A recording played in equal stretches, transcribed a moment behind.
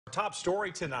Top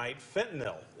story tonight,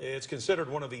 fentanyl. It's considered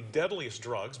one of the deadliest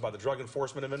drugs by the Drug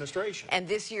Enforcement Administration. And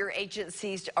this year, agents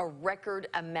seized a record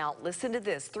amount. Listen to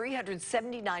this,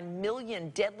 379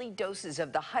 million deadly doses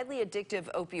of the highly addictive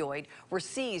opioid were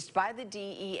seized by the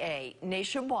DEA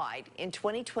nationwide in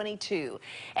 2022.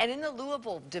 And in the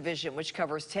Louisville division, which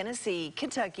covers Tennessee,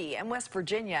 Kentucky, and West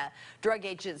Virginia, drug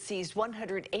agents seized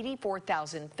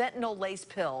 184,000 fentanyl-laced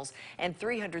pills and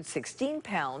 316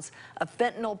 pounds of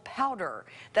fentanyl powder.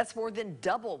 That's more than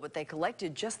double what they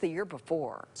collected just the year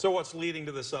before. So what's leading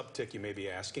to this uptick, you may be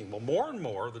asking? Well, more and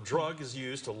more, the drug is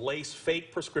used to lace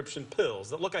fake prescription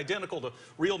pills that look identical to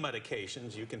real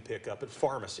medications you can pick up at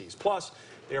pharmacies. Plus,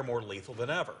 they're more lethal than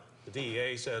ever. The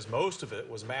DEA says most of it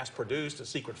was mass-produced at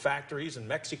secret factories in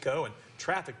Mexico and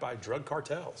trafficked by drug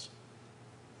cartels.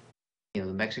 You know,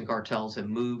 the Mexican cartels have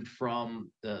moved from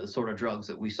the sort of drugs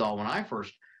that we saw when I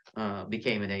first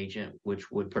became an agent,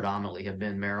 which would predominantly have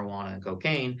been marijuana and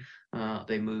cocaine.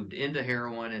 They moved into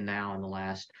heroin, and now in the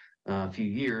last few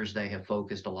years, they have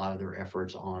focused a lot of their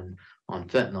efforts on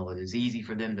fentanyl. It is easy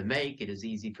for them to make, it is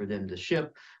easy for them to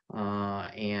ship,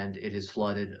 and it has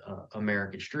flooded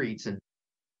American streets. And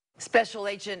Special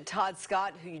Agent Todd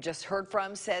Scott, who you just heard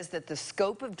from, says that the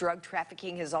scope of drug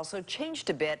trafficking has also changed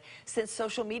a bit since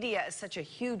social media is such a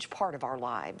huge part of our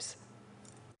lives.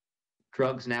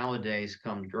 Drugs nowadays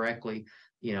come directly,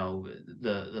 you know,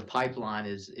 the pipeline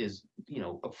is you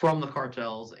know, from the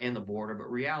cartels and the border,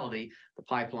 but reality, the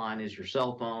pipeline is your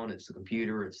cell phone, it's the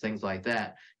computer, it's things like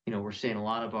that. You know, we're seeing a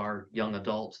lot of our young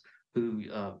adults who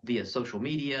via social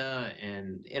media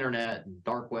and internet and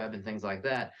dark web and things like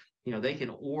that, you know, they can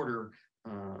order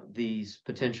these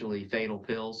potentially fatal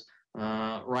pills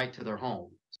right to their home.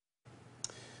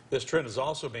 This trend is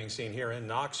also being seen here in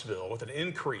Knoxville with an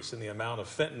increase in the amount of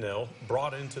fentanyl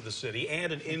brought into the city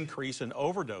and an increase in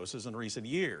overdoses in recent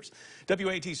years.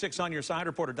 WAT6 On Your Side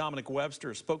reporter Dominic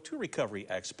Webster spoke to recovery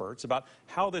experts about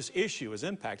how this issue is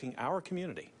impacting our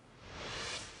community.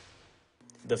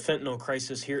 The fentanyl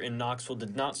crisis here in Knoxville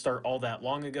did not start all that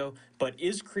long ago, but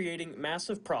is creating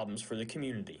massive problems for the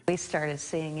community. We started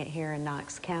seeing it here in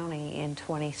Knox County in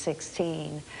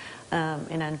 2016,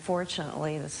 and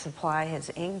unfortunately the supply has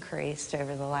increased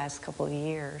over the last couple of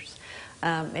years.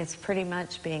 It's pretty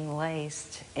much being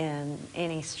laced in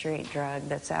any street drug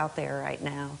that's out there right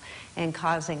now and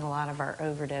causing a lot of our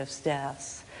overdose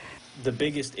deaths. The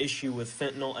biggest issue with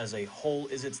fentanyl as a whole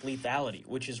is its lethality,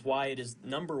 which is why it is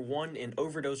 #1 in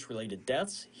overdose-related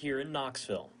deaths here in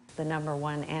Knoxville. The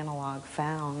 #1 analog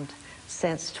found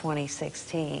since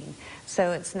 2016.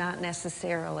 So it's not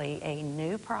necessarily a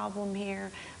new problem here,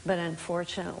 but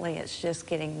unfortunately it's just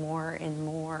getting more and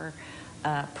more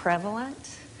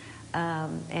prevalent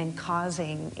and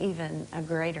causing even a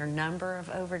greater number of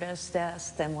overdose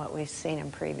deaths than what we've seen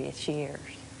in previous years.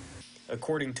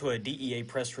 According to a DEA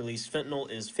press release, fentanyl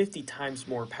is 50 times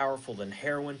more powerful than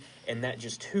heroin, and that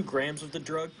just 2 grams of the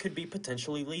drug could be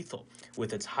potentially lethal.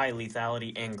 With its high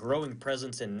lethality and growing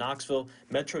presence in Knoxville,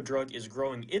 Metro Drug is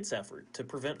growing its effort to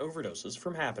prevent overdoses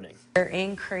from happening. We're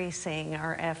increasing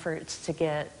our efforts to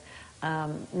get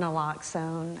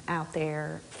naloxone out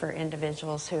there for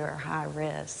individuals who are high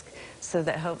risk so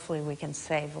that hopefully we can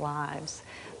save lives.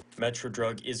 Metro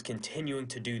Drug is continuing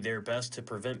to do their best to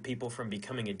prevent people from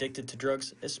becoming addicted to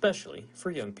drugs, especially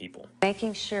for young people.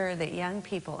 Making sure that young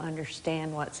people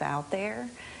understand what's out there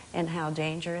and how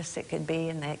dangerous it could be,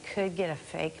 and they could get a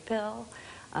fake pill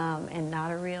and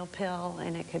not a real pill,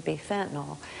 and it could be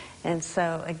fentanyl. And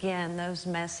so, again, those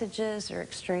messages are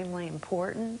extremely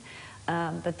important,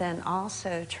 but then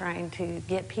also trying to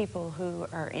get people who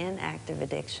are in active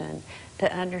addiction to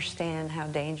understand how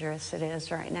dangerous it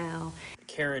is right now.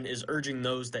 Karen is urging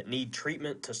those that need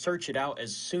treatment to search it out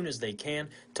as soon as they can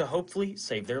to hopefully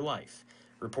save their life.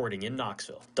 Reporting in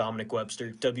Knoxville, Dominic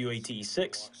Webster,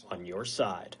 WAT6 On Your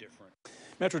Side.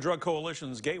 Metro Drug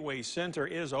Coalition's Gateway Center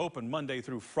is open Monday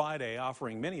through Friday,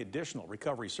 offering many additional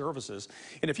recovery services.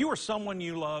 And if you or someone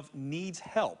you love needs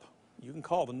help, you can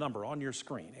call the number on your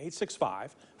screen,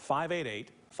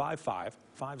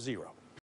 865-588-5550.